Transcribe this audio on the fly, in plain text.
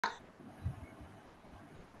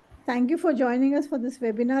Thank you for joining us for this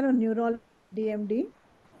webinar on neurology DMD.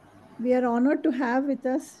 We are honored to have with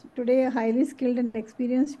us today a highly skilled and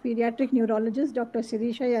experienced pediatric neurologist, Dr.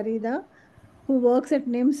 Sireesha Yareeda, who works at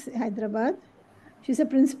Nims, Hyderabad. She's a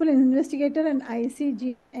principal investigator and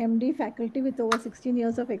ICGNMD faculty with over 16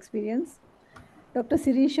 years of experience. Dr.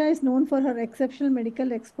 Sireesha is known for her exceptional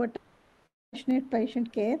medical expertise and passionate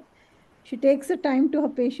patient care. She takes time to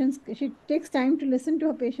listen to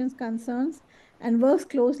her patients' concerns and works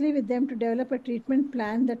closely with them to develop a treatment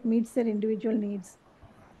plan that meets their individual needs.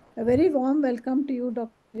 A very warm welcome to you,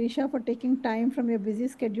 Dr. Sireesha, for taking time from your busy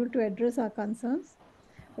schedule to address our concerns.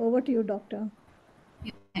 Over to you, Doctor.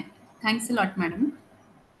 Yeah. Thanks a lot, madam.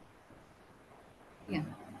 Yeah.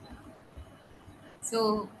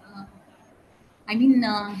 So,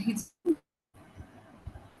 it's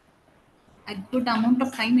a good amount of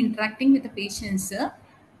time interacting with the patients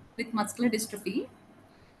with muscular dystrophy.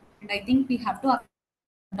 And I think we have to ask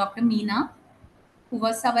Dr. Meena, who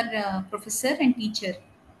was our professor and teacher.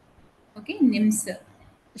 Okay, Nims.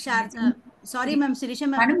 Sorry ma'am Sirisha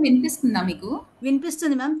ma'am madam వినిపిస్తుందా మీకు?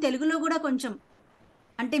 వినిపిస్తుంది ma'am. తెలుగులో కూడా కొంచెం,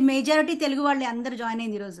 అంటే majority Telugu వాళ్ళే అందరు join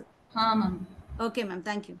అయింది ఈరోజు. Ma'am. Okay ma'am,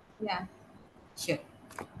 thank you. Yeah sure.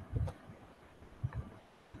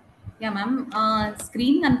 Yeah ma'am,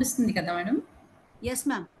 screen కనిపిస్తుంది కదా madam? Yes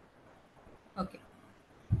ma'am. Okay,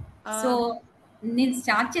 so నేను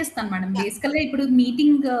స్టార్ట్ చేస్తాను మేడం. బేసికల్గా ఇప్పుడు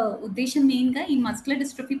మీటింగ్ ఉద్దేశం మెయిన్గా ఈ మస్కులర్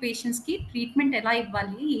డిస్ట్రోఫీ పేషెంట్స్కి ట్రీట్మెంట్ ఎలా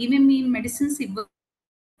ఇవ్వాలి, ఏమేమి మెడిసిన్స్ ఇవ్వాలి,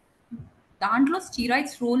 దాంట్లో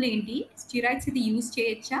స్టీరాయిడ్స్ రోల్ ఏంటి, స్టీరాయిడ్స్ ఇది యూజ్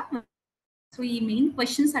చేయొచ్చా, సో ఈ మెయిన్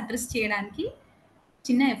క్వశ్చన్స్ అడ్రస్ చేయడానికి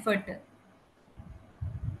చిన్న effort.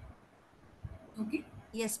 Okay,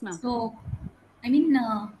 yes ma'am. So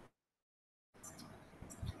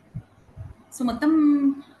so మొత్తం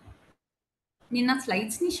నేను నా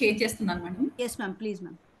స్లైడ్స్ని షేర్ చేస్తున్నాను madam. Yes ma'am, please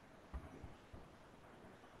ma'am.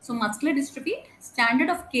 So muscular dystrophy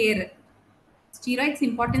standard of care, steroids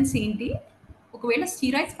importance ఏంటి, ఒకవేళ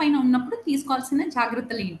స్టీరాయిడ్స్ పైన ఉన్నప్పుడు తీసుకోవాల్సిన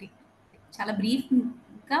జాగ్రత్తలు ఏంటి, చాలా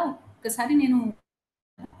బ్రీఫ్గా ఒకసారి నేను.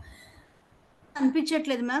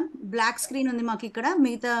 అనిపించట్లేదు మ్యామ్, బ్లాక్ స్క్రీన్ ఉంది మాకు ఇక్కడ.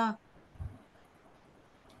 మిగతా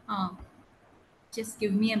just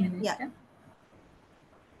give me a minute.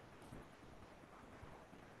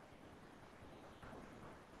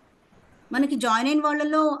 మనకి జాయిన్ అయిన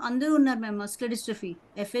వాళ్ళలో అందరూ ఉన్నారు ma'am. Muscular dystrophy,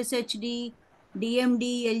 FSHD, DMD,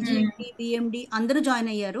 LGMD, BMD అందరూ జాయిన్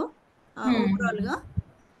అయ్యారు ఓవరాల్ గా.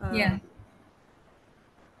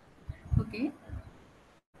 ఓకే,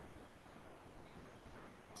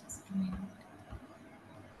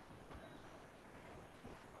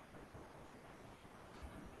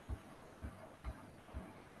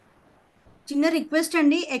 చిన్న రిక్వెస్ట్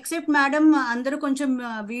అండి, ఎక్సెప్ట్ మేడం అందరూ కొంచెం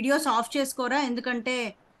వీడియోస్ ఆఫ్ చేసుకోరా, ఎందుకంటే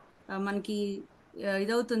మనకి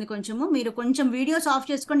ఇదవుతుంది కొంచెము. మీరు కొంచెం వీడియోస్ ఆఫ్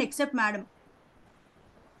చేసుకోండి except madam.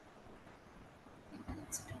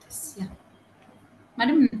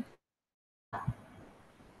 Madam.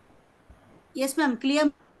 Yes ma'am,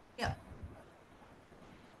 clear.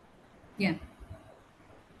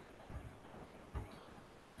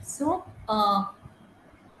 So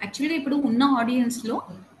యాక్చువల్గా ఇప్పుడు ఉన్న ఆడియన్స్లో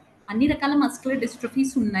అన్ని రకాల మస్కులర్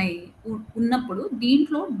డిస్ట్రోఫీస్ ఉన్నప్పుడు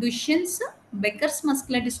దీంట్లో డుషెన్స్, బెకర్స్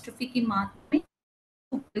మస్కులర్ డిస్ట్రోఫీకి మాత్రమే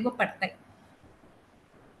ఉపయోగపడతాయి.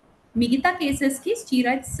 మిగతా కేసెస్కి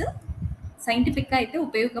స్టీరాయిడ్స్ సైంటిఫిక్గా అయితే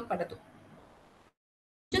ఉపయోగపడదు.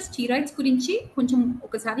 స్టీరాయిడ్స్ గురించి కొంచెం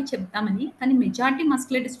ఒకసారి చెప్తామని, కానీ మెజారిటీ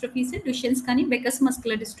మస్కులర్ డిస్ట్రోఫీస్ డుషెన్స్ కానీ బెకర్స్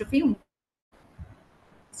మస్కులర్ డిస్ట్రోఫీ ఉంది.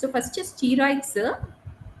 సో ఫస్ట్ స్టీరాయిడ్స్,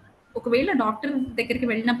 ఒకవేళ డాక్టర్ దగ్గరికి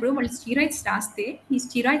వెళ్ళినప్పుడు వాళ్ళు స్టీరాయిడ్స్ రాస్తే ఈ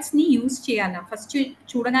స్టీరాయిడ్స్ని యూజ్ చేయాలా, ఫస్ట్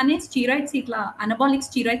చూడగానే స్టీరాయిడ్స్ ఇట్లా అనబాలిక్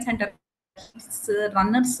స్టీరాయిడ్స్ అంటారు,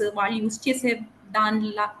 రన్నర్స్ వాళ్ళు యూజ్ చేసే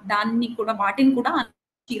దాన్ని కూడా, వాటిని కూడా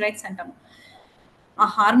స్టీరాయిడ్స్ అంటాము, ఆ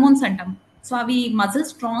హార్మోన్స్ అంటాము. సో అవి మజిల్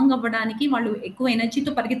స్ట్రాంగ్ అవ్వడానికి, వాళ్ళు ఎక్కువ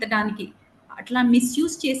ఎనర్జీతో పరిగెత్తడానికి అట్లా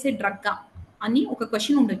మిస్యూజ్ చేసే డ్రగ్గా అని ఒక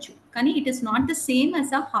క్వశ్చన్ ఉండొచ్చు. కానీ it is not the same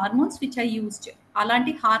as a hormones which are used.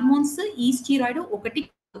 అలాంటి హార్మోన్స్ ఈ స్టీరాయిడ్ ఒకటి.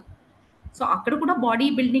 సో అక్కడ కూడా బాడీ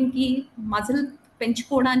బిల్డింగ్కి, మజిల్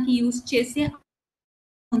పెంచుకోవడానికి యూజ్ చేసే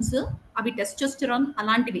హార్మోన్స్, అవి టెస్టోస్టెరాన్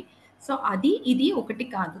అలాంటివి. సో ఇది ఒకటి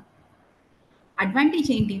కాదు. అడ్వాంటేజ్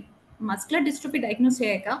ఏంటి, మస్కులర్ డిస్ట్రోఫీ డయాగ్నోస్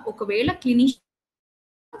అయ్యాక ఒకవేళ క్లినిషియన్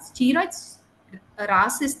స్టీరాయిడ్స్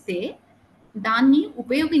రాసిస్తే దాన్ని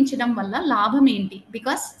ఉపయోగించడం వల్ల లాభం ఏంటి,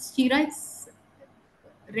 బికాస్ స్టీరాయిడ్స్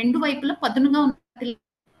రెండు వైపులా పదునుగా ఉంటాయి.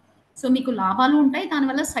 సో మీకు లాభాలు ఉంటాయి,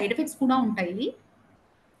 దానివల్ల సైడ్ ఎఫెక్ట్స్ కూడా ఉంటాయి.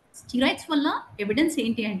 స్టీరాయిడ్స్ వల్ల ఎవిడెన్స్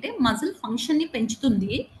ఏంటి అంటే మజిల్ ఫంక్షన్ని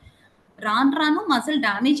పెంచుతుంది, రాను మజిల్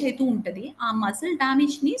డ్యామేజ్ అవుతూ ఉంటుంది. ఆ మజిల్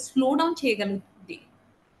డ్యామేజ్ని స్లో డౌన్ చేయగలుగుతుంది,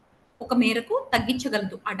 ఒక మేరకు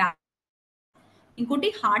తగ్గించగలదు ఆ డ్యామేజ్. ఇంకోటి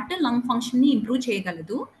హార్ట్ లంగ్ ఫంక్షన్ని ఇంప్రూవ్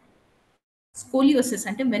చేయగలదు. స్కోలియోసిస్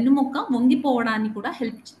అంటే వెన్నుముక్క వంగిపోవడాన్ని కూడా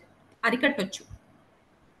అరికట్టొచ్చు.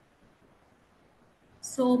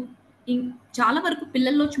 సో చాలా వరకు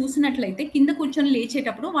పిల్లల్లో చూసినట్లయితే కింద కూర్చొని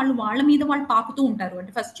లేచేటప్పుడు వాళ్ళ మీద వాళ్ళు పాకుతూ ఉంటారు.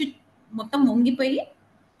 అంటే ఫస్ట్ మొత్తం వంగిపోయి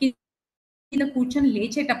మీద కూర్చొని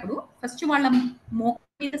లేచేటప్పుడు ఫస్ట్ వాళ్ళ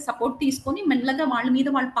మోకాళ్ళ మీద సపోర్ట్ తీసుకొని మెల్లగా వాళ్ళ మీద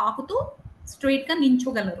వాళ్ళు పాకుతూ స్ట్రెయిట్‌గా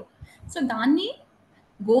నించోగలరు. సో దాన్ని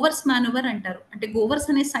గోవర్స్ మానోవర్ అంటారు. అంటే గోవర్స్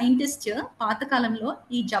అనే సైంటిస్ట్ పాతకాలంలో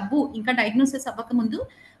ఈ జబ్బు ఇంకా డయాగ్నోసిస్ అవ్వకముందు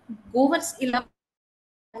గోవర్స్ ఇలా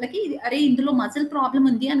వాళ్ళకి అరే ఇందులో మజిల్ ప్రాబ్లమ్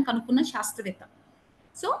ఉంది అని కనుక్కున్న శాస్త్రవేత్త.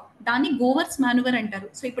 సో దాన్ని గోవర్స్ మానోవర్ అంటారు.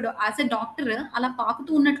 సో ఇప్పుడు యాజ్ ఎ డాక్టర్ అలా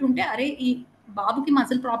పాకుతూ ఉన్నట్లుంటే అరే ఈ బాబుకి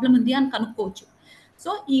మజిల్ ప్రాబ్లమ్ ఉంది అని కనుక్కోవచ్చు.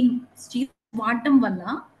 సో ఈ వాడటం వల్ల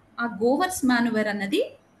ఆ గోవర్స్ మానోవర్ అన్నది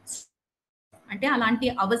అంటే అలాంటి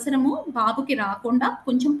అవసరము బాబుకి రాకుండా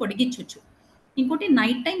కొంచెం పొడిగించొచ్చు. ఇంకోటి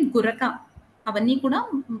నైట్ టైం గురక అవన్నీ కూడా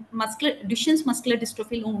డ్యుషెన్స్ మస్కులర్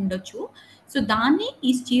డిస్ట్రోఫీలో ఉండొచ్చు. సో దాన్ని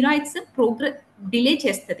ఈ స్టీరాయిడ్స్ డిలే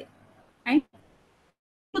చేస్తుంది అండ్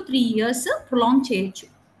 3 years ప్రొలాంగ్ చేయొచ్చు.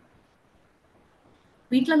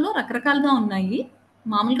 వీటిలలో రకరకాలుగా ఉన్నాయి.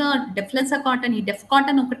 మామూలుగా డెఫ్లెన్సాకాట్ అని డెఫ్కాట్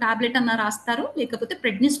అని ఒక టాబ్లెట్ అన్నా రాస్తారు, లేకపోతే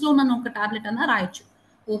ప్రెడ్నిసోన్ అని ఒక టాబ్లెట్ అన్నా రాయొచ్చు.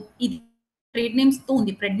 ఇది ట్రేడ్ నేమ్స్తో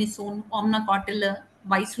ఉంది. ప్రెడ్నిసోన్, ఆమ్నాకాటిల్,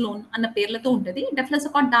 వైస్లోన్ అన్న పేర్లతో ఉంటుంది.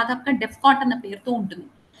 డెఫ్లెన్సాకాట్ దాదాపుగా డెఫ్కాట్ అన్న పేరుతో ఉంటుంది.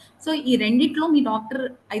 సో ఈ రెండిట్లో మీ డాక్టర్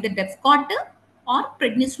ఐదర్ డెఫ్కాట్ ఆర్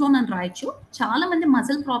ప్రెడ్నిసోన్ అని రాయొచ్చు. చాలా మంది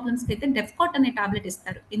మజిల్ ప్రాబ్లమ్స్కి అయితే డెఫ్కాట్ అనే టాబ్లెట్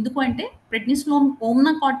ఇస్తారు. ఎందుకు అంటే ప్రెడ్నిసోన్,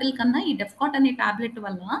 ఓమ్నాకాటిల్ కన్నా ఈ డెఫ్కాట్ అనే టాబ్లెట్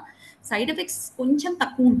వల్ల సైడ్ ఎఫెక్ట్స్ కొంచెం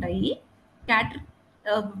తక్కువ ఉంటాయి.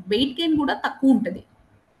 వెయిట్ గెయిన్ కూడా తక్కువ ఉంటుంది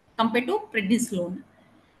compare to prednisone.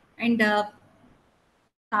 And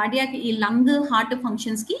cardiac ఈ లంగ్ హార్ట్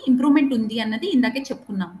ఫంక్షన్స్కి ఇంప్రూవ్మెంట్ ఉంది అన్నది ఇందాకే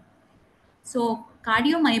చెప్పుకున్నాము. సో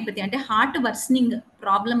కార్డియోమయోపతి అంటే హార్ట్ వర్సనింగ్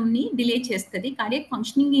ప్రాబ్లమ్ని డిలే చేస్తుంది, కార్డియాక్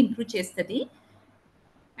ఫంక్షనింగ్ ఇంప్రూవ్ చేస్తుంది.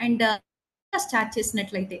 అండ్ స్టార్ట్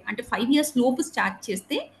చేసినట్లయితే అంటే 5 years లోపు స్టార్ట్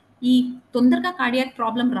చేస్తే ఈ తొందరగా కార్డియాక్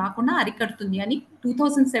ప్రాబ్లం రాకుండా అరికడుతుంది అని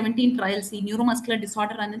 2017 ట్రయల్స్ ఈ న్యూరోమస్కులర్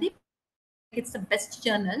డిసార్డర్ అనేది it's the best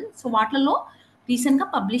journal. So వాటిలో రీసెంట్గా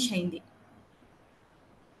పబ్లిష్ అయింది.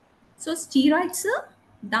 సో స్టీరాయిడ్స్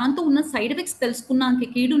దాంతో ఉన్న సైడ్ ఎఫెక్ట్స్ తెలుసుకున్నాక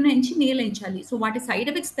కీడు నుంచి మేలించాలి. సో వాటి సైడ్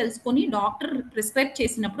ఎఫెక్ట్స్ తెలుసుకొని డాక్టర్ ప్రిస్క్రైబ్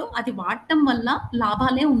చేసినప్పుడు అది వాడటం వల్ల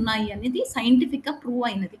లాభాలే ఉన్నాయి అనేది సైంటిఫిక్గా ప్రూవ్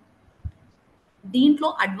అయినది. దీంట్లో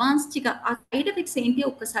అడ్వాన్స్డ్గా ఆ సైడ్ ఎఫెక్ట్స్ ఏంటి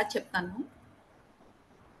ఒక్కసారి చెప్తాను.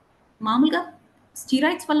 మామూలుగా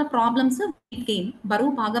స్టీరాయిడ్స్ వల్ల ప్రాబ్లమ్స్ వెయిట్ గెయిన్,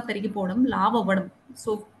 బరువు బాగా పెరిగిపోవడం, లావ్ అవ్వడం,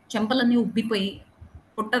 సో చెంపలన్నీ ఉబ్బిపోయి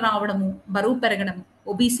పొట్ట రావడము, బరువు పెరగడం,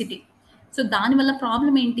 ఒబిసిటీ. సో దానివల్ల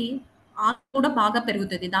ప్రాబ్లం ఏంటి, ఆకలి కూడా బాగా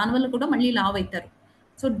పెరుగుతుంది, దానివల్ల కూడా మళ్ళీ లావ్ అవుతారు.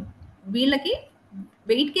 సో వీళ్ళకి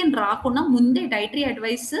వెయిట్ గెయిన్ రాకుండా ముందే డైటరీ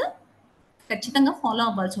అడ్వైస్ ఖచ్చితంగా ఫాలో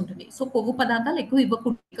అవ్వాల్సి ఉంటుంది. సో కొవ్వు పదార్థాలు ఎక్కువ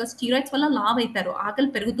ఇవ్వకూడదు, బికాస్ స్టీరాయిడ్స్ వల్ల లావ్ అవుతారు, ఆకలి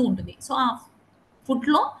పెరుగుతూ ఉంటుంది. సో ఆ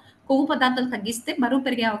ఫుడ్లో కొవ్వు పదార్థాలు తగ్గిస్తే బరువు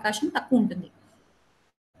పెరిగే అవకాశం తక్కువ ఉంటుంది.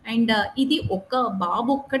 అండ్ ఇది ఒక్క బాబు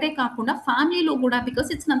ఒక్కటే కాకుండా ఫ్యామిలీలో కూడా, because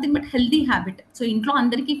it's nothing but healthy habit. So ఇంట్లో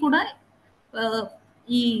అందరికీ కూడా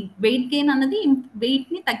ఈ వెయిట్ గెయిన్ అన్నది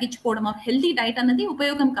వెయిట్ని తగ్గించుకోవడం, హెల్దీ డైట్ అన్నది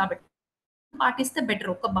ఉపయోగం కాబట్టి పాటిస్తే బెటర్.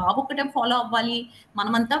 ఒక బాబు ఒక్కటే ఫాలో అవ్వాలి,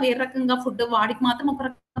 మనమంతా వేరే రకంగా ఫుడ్, వాడికి మాత్రం ఒక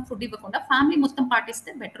రకంగా ఫుడ్ ఇవ్వకుండా ఫ్యామిలీ మొత్తం పాటిస్తే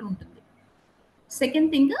బెటర్ ఉంటుంది. Second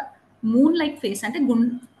thing, moon like face అంటే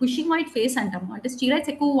కుషింగ్ వైట్ ఫేస్ అంటాము. అంటే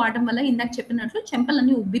స్టీరాయిడ్స్ ఎక్కువ వాడడం వల్ల ఇందాక చెప్పినట్లు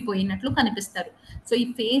చెంపలన్నీ ఉబ్బిపోయినట్లు కనిపిస్తారు. సో ఈ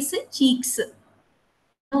ఫేస్, చీక్స్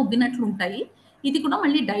ఉబ్బినట్లు ఉంటాయి. ఇది కూడా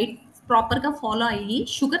మళ్ళీ డైట్ ప్రాపర్గా ఫాలో అయ్యి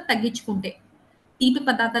షుగర్ తగ్గించుకుంటే, తీపి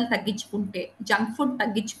పదార్థాలు తగ్గించుకుంటే, జంక్ ఫుడ్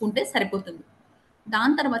తగ్గించుకుంటే సరిపోతుంది.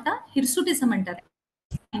 దాని తర్వాత హిర్సుటిజం అంటారు,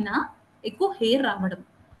 అయినా ఎక్కువ హెయిర్ రావడం.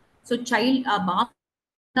 సో ఆ బాబు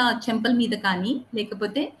చెంపల మీద కానీ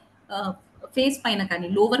లేకపోతే ఫేస్ పైన కానీ,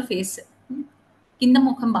 లోవర్ ఫేస్ కింద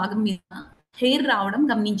ముఖం భాగం మీద హెయిర్ రావడం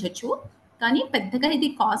గమనించవచ్చు. కానీ పెద్దగా ఇది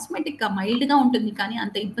కాస్మెటిక్గా మైల్డ్గా ఉంటుంది, కానీ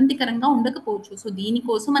అంత ఇబ్బందికరంగా ఉండకపోవచ్చు. సో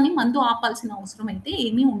దీనికోసం అని మందు ఆపాల్సిన అవసరం అయితే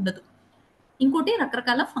ఏమీ ఉండదు. ఇంకోటి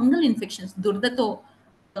రకరకాల ఫంగల్ ఇన్ఫెక్షన్స్, దురదతో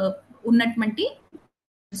ఉన్నటువంటి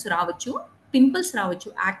రావచ్చు, పింపుల్స్ రావచ్చు,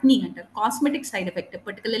 యాక్నీ అంటారు, cosmetic side effect.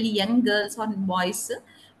 Particularly young girls are boys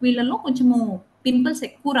వీళ్ళలో కొంచెము పింపుల్స్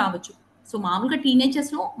ఎక్కువ రావచ్చు. సో మామూలుగా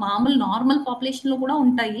టీనేజర్స్లో మామూలు నార్మల్ పాపులేషన్లో కూడా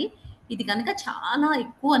ఉంటాయి. ఇది కనుక చాలా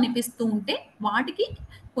ఎక్కువ అనిపిస్తూ ఉంటే వాటికి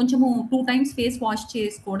కొంచెము 2 times ఫేస్ వాష్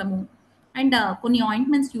చేసుకోవడము అండ్ కొన్ని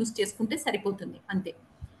ఆయింట్మెంట్స్ యూస్ చేసుకుంటే సరిపోతుంది అంతే.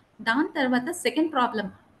 దాని తర్వాత second problem,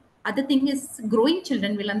 other thing is growing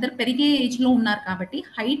children. వీళ్ళందరూ పెరిగే ఏజ్లో ఉన్నారు కాబట్టి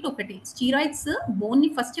హైట్ ఒకటి, స్టీరాయిడ్స్ బోన్ని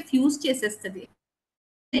ఫస్ట్ ఫ్యూజ్ చేసేస్తుంది,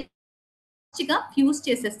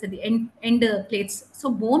 end plates. So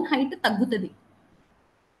bone height తగ్గుతుంది.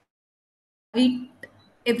 హైట్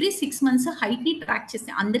ఎవ్రీ 6 మంత్స్ హైట్‌ని ట్రాక్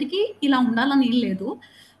చేస్తే అందరికీ ఇలా ఉండాలని ఏం లేదు.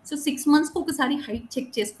 సో 6 మంత్స్‌కి ఒకసారి హైట్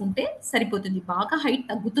చెక్ చేసుకుంటే సరిపోతుంది. బాగా హైట్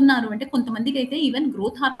తగ్గుతున్నారు అంటే కొంతమందికైతే ఈవెన్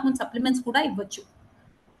గ్రోత్ హార్మోన్ సప్లిమెంట్స్ కూడా ఇవ్వచ్చు.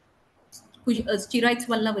 స్టెరాయిడ్స్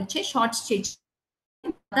వల్ల వచ్చే షార్ట్ స్టేజ్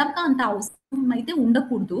దాదాపుగా అంత అవసరం అయితే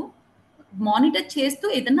ఉండకూడదు. మానిటర్ చేస్తూ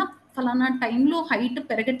ఏదన్నా ఫలానా టైంలో హైట్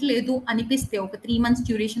పెరగట్లేదు అనిపిస్తే ఒక 3 months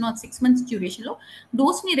duration are 6 months డ్యూరేషన్‌లో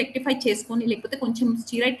డోస్‌ని rectify చేసుకొని లేకపోతే కొంచెం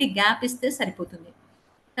స్టెరాయిడ్‌కి గ్యాప్ ఇస్తే సరిపోతుంది.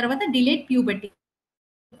 తర్వాత డిలేడ్ ప్యూబర్టీ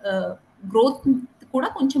గ్రోత్ కూడా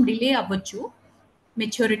కొంచెం డిలే అవ్వచ్చు.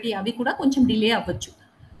 మెచ్యూరిటీ అవి కూడా కొంచెం డిలే అవ్వచ్చు.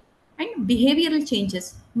 అండ్ బిహేవియరల్ చేంజెస్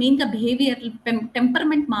మెయిన్‌గా బిహేవియరల్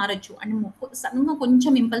టెంపర్‌మెంట్ మారొచ్చు. అండ్ సడెన్‌గా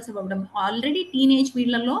కొంచెం ఇంపల్సివ్ అవ్వడం. ఆల్రెడీ టీనేజ్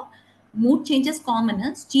వీళ్ళలో మూడ్ చేంజెస్ కామన్.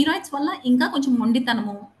 స్టెరాయిడ్స్ వల్ల ఇంకా కొంచెం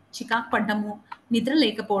మొండితనము, చికాకు పడ్డము, నిద్ర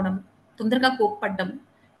లేకపోవడం, తొందరగా కోప్పడ్డం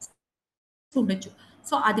ఉండొచ్చు.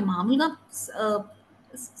 సో అది మామూలుగా ఆహ్,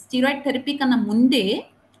 స్టెరాయిడ్ థెరపీ కన్నా ముందే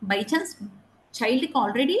by chance చైల్డ్‌కి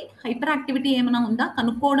already hyper activity ఏమైనా ఉందా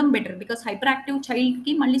కనుక్కోవడం బెటర్. బికాజ్ హైపర్ యాక్టివ్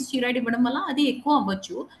చైల్డ్‌కి మళ్ళీ స్టెరాయిడ్ ఇవ్వడం వల్ల అది ఎక్కువ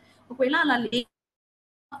అవ్వచ్చు. ఒకవేళ అలా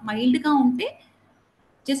మైల్డ్‌గా ఉంటే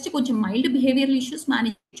జస్ట్ కొంచెం మైల్డ్ బిహేవియరల్ ఇష్యూస్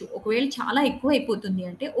మేనేజ్ చేయొచ్చు. ఒకవేళ చాలా ఎక్కువ అయిపోతుంది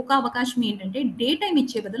అంటే ఒక అవకాశం ఏంటంటే డే టైమ్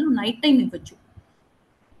ఇచ్చే బదులు నైట్ టైమ్ ఇవ్వచ్చు.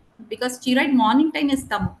 బికాజ్ స్టెరాయిడ్ మార్నింగ్ టైమ్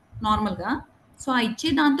ఇస్తాము నార్మల్‌గా. సో, ఆ ఇచ్చే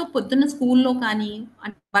దాంతో పొద్దున్న స్కూల్‌లో కానీ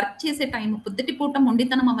వర్క్ చేసే టైం పొద్దుటి పూట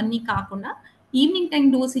మొండితనం అవన్నీ కాకుండా ఈవినింగ్ టైమ్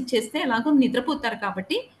డోస్ ఇచ్చేస్తే ఎలాగో నిద్రపోతారు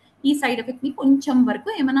కాబట్టి ఈ సైడ్ ఎఫెక్ట్‌ని కొంచెం వరకు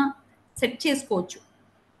ఏమైనా సెట్ చేసుకోవచ్చు.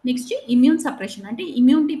 నెక్స్ట్ ఇమ్యూన్ సప్రెషన్ అంటే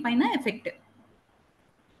ఇమ్యూనిటీ పైన ఎఫెక్ట్.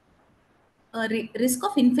 రిస్క్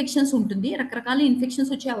ఆఫ్ ఇన్ఫెక్షన్స్ ఉంటుంది. రకరకాల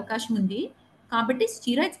ఇన్ఫెక్షన్స్ వచ్చే అవకాశం ఉంది. కాబట్టి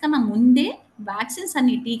స్టెరాయిడ్స్ కన్నా ముందే వాక్సిన్స్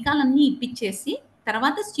అన్ని టీకాలన్నీ ఇప్పిచ్చేసి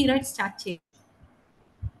తర్వాత స్టెరాయిడ్ స్టార్ట్ చేయాలి.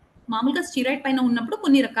 మామూలుగా స్టెరాయిడ్ పైన ఉన్నప్పుడు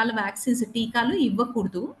కొన్ని రకాల వాక్సిన్స్, టీకాలు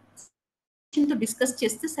ఇవ్వకూడదు. పేషెంట్‌తో డిస్కస్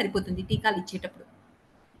చేస్తే సరిపోతుంది టీకాలు ఇచ్చేటప్పుడు.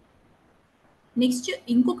 నెక్స్ట్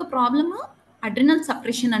ఇంకొక ప్రాబ్లమ్ అడ్రినల్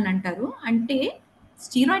సప్రెషన్ అని అంటారు. అంటే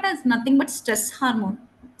steroid is nothing but stress hormone.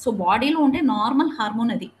 So బాడీలో ఉండే నార్మల్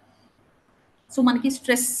హార్మోన్ అది. సో మనకి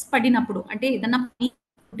స్ట్రెస్ పడినప్పుడు అంటే ఏదన్నా పని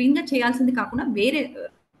రొటీన్‌గా చేయాల్సింది కాకుండా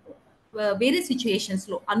వేరే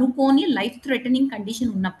సిట్యుయేషన్స్‌లో అనుకోని లైఫ్ థ్రెటనింగ్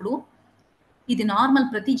కండిషన్ ఉన్నప్పుడు ఇది నార్మల్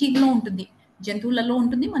ప్రతి జీవిలో ఉంటుంది. జంతువులలో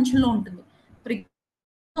ఉంటుంది, మనుషుల్లో ఉంటుంది.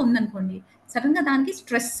 ఉందనుకోండి సడన్‌గా దానికి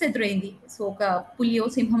స్ట్రెస్ ఎదురైంది. సో ఒక పులియో,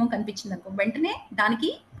 సింహమో కనిపించిందనుకో వెంటనే దానికి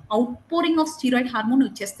out pouring of steroid hormone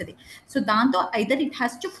వచ్చేస్తది. సో దాంతో either it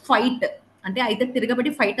has to fight అంటే ఐదర్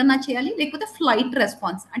తిరగబడి ఫైట్ అన్నా చేయాలి లేకపోతే ఫ్లైట్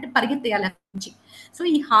రెస్పాన్స్ అంటే పరిగెత్తేయాలి అక్కడి నుంచి. సో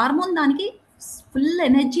ఈ హార్మోన్ దానికి ఫుల్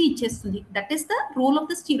ఎనర్జీ ఇచ్చేస్తుంది. That is the role of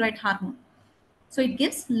the steroid hormone. So it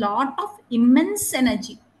gives lot of immense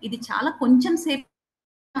energy. ఇది చాలా కొంచెం సేపు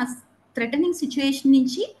థ్రెటనింగ్ సిట్యుయేషన్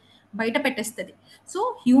నుంచి బయట పెట్టేస్తది. సో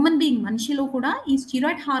హ్యూమన్ బీయింగ్ మనిషిలో కూడా ఈ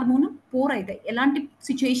స్టెరాయిడ్ హార్మోన్ పోర్ అయితాయి. ఎలాంటి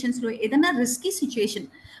సిట్యుయేషన్స్‌లో ఏదైనా రిస్కీ సిట్యుయేషన్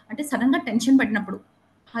అంటే సడెన్‌గా టెన్షన్ పడినప్పుడు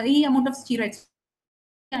హై అమౌంట్ ఆఫ్ స్టెరాయిడ్స్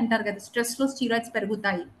అంటారు కదా! స్ట్రెస్‌లో స్టెరాయిడ్స్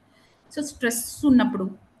పెరుగుతాయి. సో స్ట్రెస్ ఉన్నప్పుడు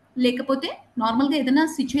లేకపోతే నార్మల్‌గా ఏదైనా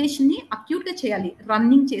సిట్యుయేషన్‌ని అక్యూట్‌గా చేయాలి.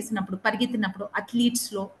 రన్నింగ్ చేసినప్పుడు, పరిగెత్తినప్పుడు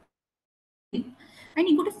అథ్లీట్స్‌లో అండ్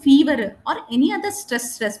ఇంకోటి fever or any other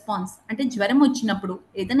stress response అంటే జ్వరం వచ్చినప్పుడు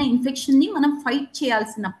ఏదైనా ఇన్ఫెక్షన్‌ని మనం ఫైట్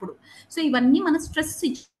చేయాల్సినప్పుడు. సో ఇవన్నీ మన స్ట్రెస్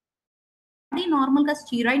బాడీ నార్మల్‌గా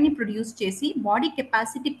స్టెరాయిడ్‌ని ప్రొడ్యూస్ చేసి బాడీ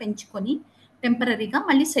కెపాసిటీ పెంచుకొని టెంపరరీగా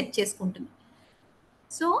మళ్ళీ సెట్ చేసుకుంటుంది.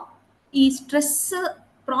 సో ఈ స్ట్రెస్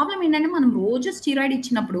ప్రాబ్లమ్ ఏంటంటే మనం రోజు స్టెరాయిడ్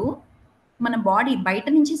ఇచ్చినప్పుడు మన బాడీ బయట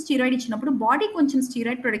నుంచి స్టెరాయిడ్ ఇచ్చినప్పుడు బాడీ కొంచెం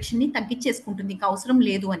స్టెరాయిడ్ ప్రొడక్షన్‌ని తగ్గించేసుకుంటుంది. ఇంక అవసరం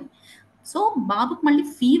లేదు అని. సో బాబుకి మళ్ళీ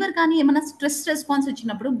ఫీవర్ కానీ ఏమైనా స్ట్రెస్ రెస్పాన్స్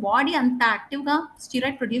వచ్చినప్పుడు బాడీ అంత యాక్టివ్‌గా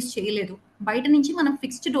స్టెరాయిడ్ ప్రొడ్యూస్ చేయలేదు. బయట నుంచి మనం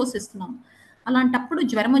ఫిక్స్డ్ డోస్ ఇస్తున్నాం. అలాంటప్పుడు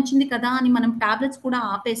జ్వరం వచ్చింది కదా అని మనం టాబ్లెట్స్ కూడా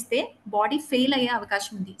ఆపేస్తే బాడీ ఫెయిల్ అయ్యే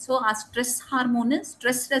అవకాశం ఉంది. సో ఆ స్ట్రెస్ హార్మోన్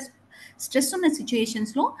స్ట్రెస్ ఉన్న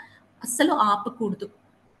సిట్యుయేషన్స్‌లో అస్సలు ఆపకూడదు.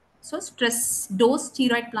 So stress dose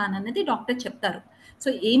steroid plan అనేది డాక్టర్ చెప్తారు. సో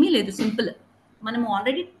ఏమీ లేదు సింపుల్. మనము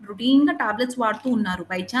ఆల్రెడీ రొటీన్‌గా టాబ్లెట్స్ వాడుతూ ఉన్నారు.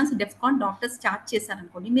 బై చాన్స్ డెఫ్కాన్ డాక్టర్ స్టార్ట్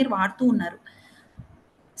చేశారనుకోండి మీరు వాడుతూ ఉన్నారు.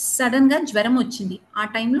 సడెన్‌గా జ్వరం వచ్చింది. ఆ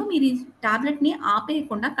టైంలో మీరు ఈ టాబ్లెట్‌ని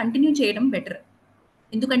ఆపేయకుండా కంటిన్యూ చేయడం బెటర్.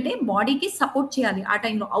 ఎందుకంటే బాడీకి సపోర్ట్ చేయాలి ఆ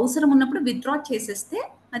టైంలో. అవసరం ఉన్నప్పుడు విత్‌డ్రా చేసేస్తే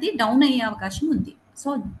అది డౌన్ అయ్యే అవకాశం ఉంది. So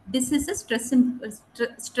this is a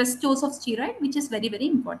stress dose of steroid which is very very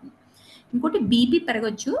important. ఇంకోటి బీపీ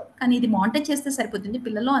పెరగొచ్చు. కానీ ఇది మానిటర్ చేస్తే సరిపోతుంది.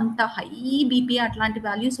 పిల్లల్లో అంత హై బీపీ అట్లాంటి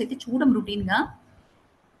వాల్యూస్ అయితే చూడం రొటీన్‌గా.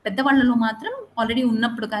 పెద్దవాళ్ళలో మాత్రం ఆల్రెడీ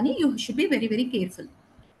ఉన్నప్పుడు కానీ you should be very very careful.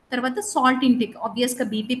 తర్వాత సాల్ట్ ఇంటేక్ ఆబ్వియస్‌గా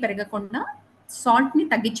బీపీ పెరగకుండా సాల్ట్‌ని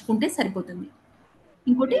తగ్గించుకుంటే సరిపోతుంది.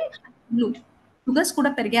 ఇంకోటి షుగర్స్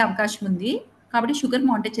కూడా పెరిగే అవకాశం ఉంది. కాబట్టి షుగర్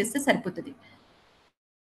మానిటర్ చేస్తే సరిపోతది.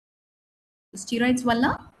 స్టెరాయిడ్స్ వల్ల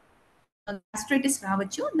గ్యాస్ట్రైటిస్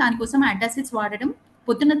రావచ్చు. దానికోసం యాంటాసిడ్స్ వాడడం,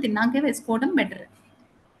 పొద్దున్న తిన్నాకే వేసుకోవడం బెటర్.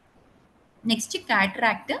 నెక్స్ట్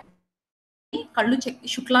క్యాటరాక్ట్, కళ్ళు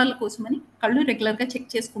శుక్లాల కోసమని కళ్ళు రెగ్యులర్గా చెక్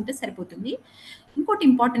చేసుకుంటే సరిపోతుంది. ఇంకోటి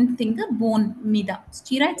ఇంపార్టెంట్ థింగ్, బోన్ మీద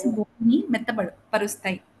స్టీరాయిడ్స్ బోన్ని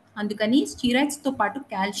మెత్తపరుస్తాయి. అందుకని స్టీరాయిడ్స్తో పాటు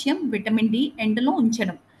కాల్షియం, విటమిన్ డి ఎండలో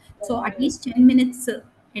ఉంచడం. సో అట్లీస్ట్ 10 minutes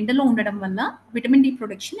ఎండలో ఉండడం వల్ల విటమిన్ డి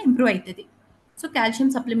ప్రొడక్షన్ ఇంప్రూవ్ అవుతుంది. సో కాల్షియం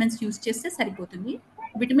సప్లిమెంట్స్ యూస్ చేస్తే సరిపోతుంది.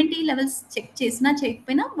 విటమిన్ డి లెవెల్స్ చెక్ చేసినా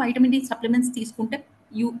చేయకపోయినా వైటమిన్ డి సప్లిమెంట్స్ తీసుకుంటే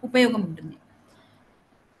ఉపయోగం ఉంటుంది.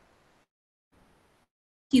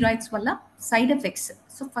 స్టీరాయిడ్స్ వల్ల సైడ్ ఎఫెక్ట్స్.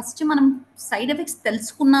 సో ఫస్ట్ మనం సైడ్ ఎఫెక్ట్స్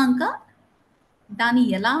తెలుసుకున్నాక దాన్ని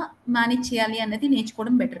ఎలా మేనేజ్ చేయాలి అనేది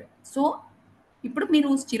నేర్చుకోవడం బెటర్. సో ఇప్పుడు మీరు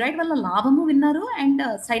స్టీరాయిడ్ వల్ల లాభము విన్నారు అండ్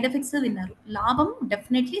సైడ్ ఎఫెక్ట్స్ విన్నారు. లాభం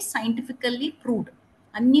డెఫినెట్లీ సైంటిఫికల్లీ ప్రూవ్డ్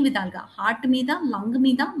అన్ని విధాలుగా, హార్ట్ మీద, లంగ్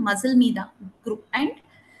మీద, మజిల్ మీద అండ్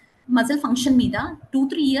మజిల్ ఫంక్షన్ మీద,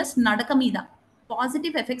 2-3 years నడక మీద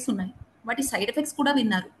పాజిటివ్ ఎఫెక్ట్స్ ఉన్నాయి. వాటి సైడ్ ఎఫెక్ట్స్ కూడా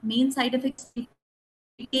విన్నారు. Main side effects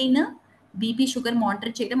BP, sugar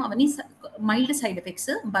monitor చేయడం, అవన్నీ మైల్డ్ సైడ్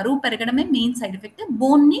ఎఫెక్ట్స్. బరువు పెరగడమే main side effect.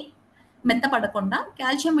 బోన్ని మెత్తపడకుండా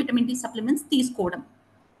calcium, vitamin D supplements తీసుకోవడం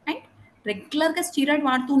అండ్ రెగ్యులర్గా స్టీరాయిడ్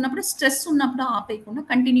వాడుతూ ఉన్నప్పుడు, స్ట్రెస్ ఉన్నప్పుడు ఆపేయకుండా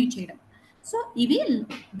కంటిన్యూ చేయడం. సో ఇవి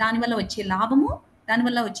దానివల్ల వచ్చే లాభము,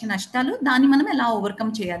 దానివల్ల వచ్చే నష్టాలు, దాన్ని మనం ఎలా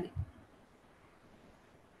ఓవర్కమ్ చేయాలి.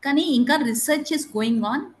 కానీ ఇంకా research is going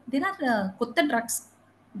on. There are కొత్త drugs,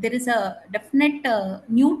 there is a definite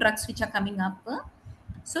new drugs which are coming up.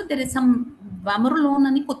 So there is some వమరులోన్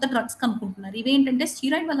అని కొత్త డ్రగ్స్ కనుక్కుంటున్నారు. ఇవేంటంటే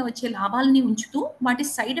స్టీరాయిడ్ వల్ల వచ్చే లాభాలని ఉంచుతూ వాటి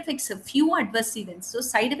side effects, few adverse events, so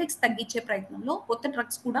side effects తగ్గించే ప్రయత్నంలో కొత్త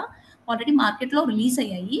డ్రగ్స్ కూడా ఆల్రెడీ మార్కెట్లో రిలీజ్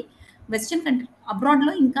అయ్యాయి. వెస్ట్రన్ కంట్రీ,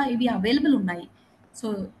 అబ్రాడ్లో ఇంకా ఇవి అవైలబుల్ ఉన్నాయి. So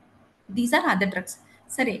these are other drugs.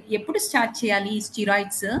 సరే, ఎప్పుడు స్టార్ట్ చేయాలి ఈ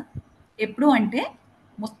స్టీరాయిడ్స్? ఎప్పుడు అంటే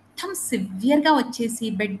మొత్తం సివియర్గా వచ్చేసి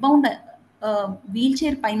బెడ్ బౌండ్ వీల్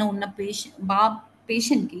చైర్ పైన ఉన్న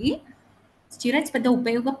పేషెంట్కి స్టీరాయిడ్స్ పెద్ద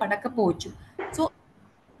ఉపయోగపడకపోవచ్చు. సో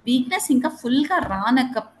వీక్నెస్ ఇంకా ఫుల్గా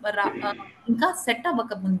ఇంకా సెట్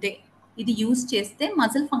అవ్వక ముందే ఇది యూజ్ చేస్తే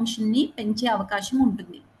మజిల్ ఫంక్షన్ని పెంచే అవకాశం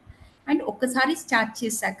ఉంటుంది. అండ్ ఒక్కసారి స్టార్ట్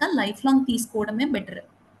చేశాక లైఫ్ లాంగ్ తీసుకోవడమే బెటర్.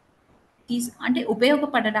 అంటే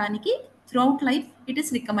ఉపయోగపడడానికి throughout life it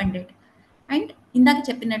is recommended. And ఇందాక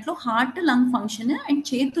చెప్పినట్లు హార్ట్, లంగ్ ఫంక్షన్ అండ్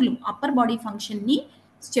చేతులు, అప్పర్ బాడీ ఫంక్షన్ని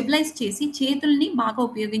స్టెబిలైజ్ చేసి చేతుల్ని బాగా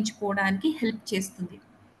ఉపయోగించుకోవడానికి హెల్ప్ చేస్తుంది.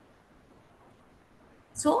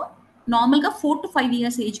 సో నార్మల్గా 4 to 5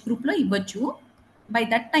 years ఏజ్ గ్రూప్లో ఇవ్వచ్చు. బై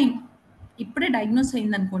దట్ టైం, ఇప్పుడే డయాగ్నోస్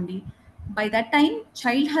అయిందనుకోండి, by that time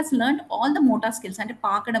child has learn all the motor skills. అంటే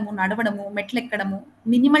పాకడము, నడవడము, మెట్లు ఎక్కడము,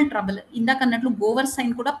 మినిమల్ ట్రబుల్. ఇందాక అన్నట్లు గోవర్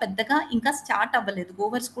సైన్ కూడా పెద్దగా ఇంకా స్టార్ట్ అవ్వలేదు.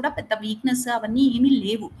 గోవర్స్ కూడా పెద్ద వీక్నెస్ అవన్నీ ఏమీ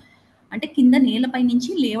లేవు. అంటే కింద నేలపై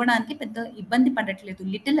నుంచి లేవడానికి పెద్ద ఇబ్బంది పడట్లేదు.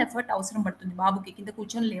 లిటిల్ ఎఫర్ట్ అవసరం పడుతుంది బాబుకి కింద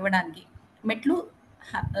కూర్చొని లేవడానికి. మెట్లు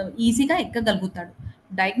ఈజీగా ఎక్కగలుగుతాడు.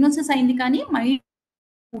 డయాగ్నోసిస్ అయింది కానీ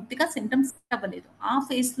పూర్తిగా సింటమ్స్ అవ్వలేదు. ఆ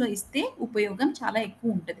ఫేస్లో ఇస్తే ఉపయోగం చాలా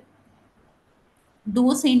ఎక్కువ ఉంటుంది.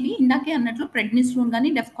 డోస్ ఏంటి? ఇందాకే అన్నట్లు ప్రెడ్నిస్లోన్ కానీ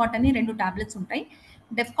డెఫ్కాట్ అని 2 టాబ్లెట్స్ ఉంటాయి.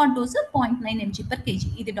 డెఫ్కాట్ డోస్ 0.9 mg/kg.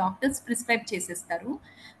 ఇది డాక్టర్స్ ప్రిస్క్రైబ్ చేసేస్తారు.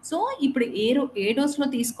 సో ఇప్పుడు ఏ డోస్లో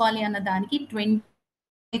తీసుకోవాలి అన్న దానికి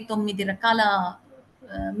 29 రకాల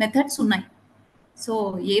మెథడ్స్ ఉన్నాయి. సో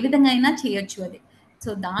ఏ విధంగా అయినా చేయొచ్చు అది. సో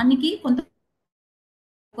దానికి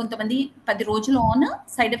కొంతమంది 10 రోజులు ఆన్,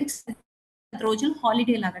 సైడ్ ఎఫెక్ట్స్ 10 రోజులు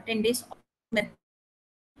హాలిడే లాగా 10 days,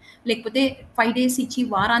 లేకపోతే 5 days ఇచ్చి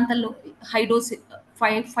వారాంతంలో హై డోస్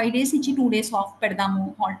 5 days ఇచ్చి 2 days ఆఫ్ పెడదాము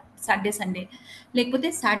సాటర్డే సండే, లేకపోతే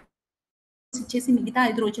సాటర్డే ఇచ్చేసి మిగతా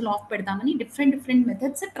 5 రోజులు ఆఫ్ పెడదామని డిఫరెంట్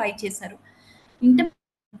మెథడ్స్ ట్రై చేశారు.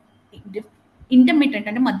 ఇంటర్మీడియట్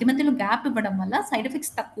అంటే మధ్యలో గ్యాప్ ఇవ్వడం వల్ల సైడ్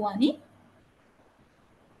ఎఫెక్ట్స్ తక్కువ అని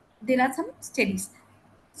there are some studies.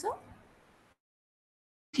 So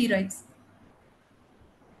steroids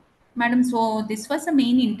madam, so this was the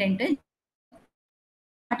main intent.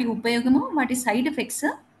 వాటి ఉపయోగము, వాటి side effects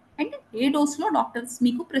and A డోస్లో doctors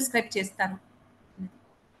మీకు ప్రిస్క్రైబ్ చేస్తారు.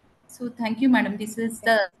 So thank you madam. This is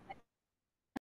the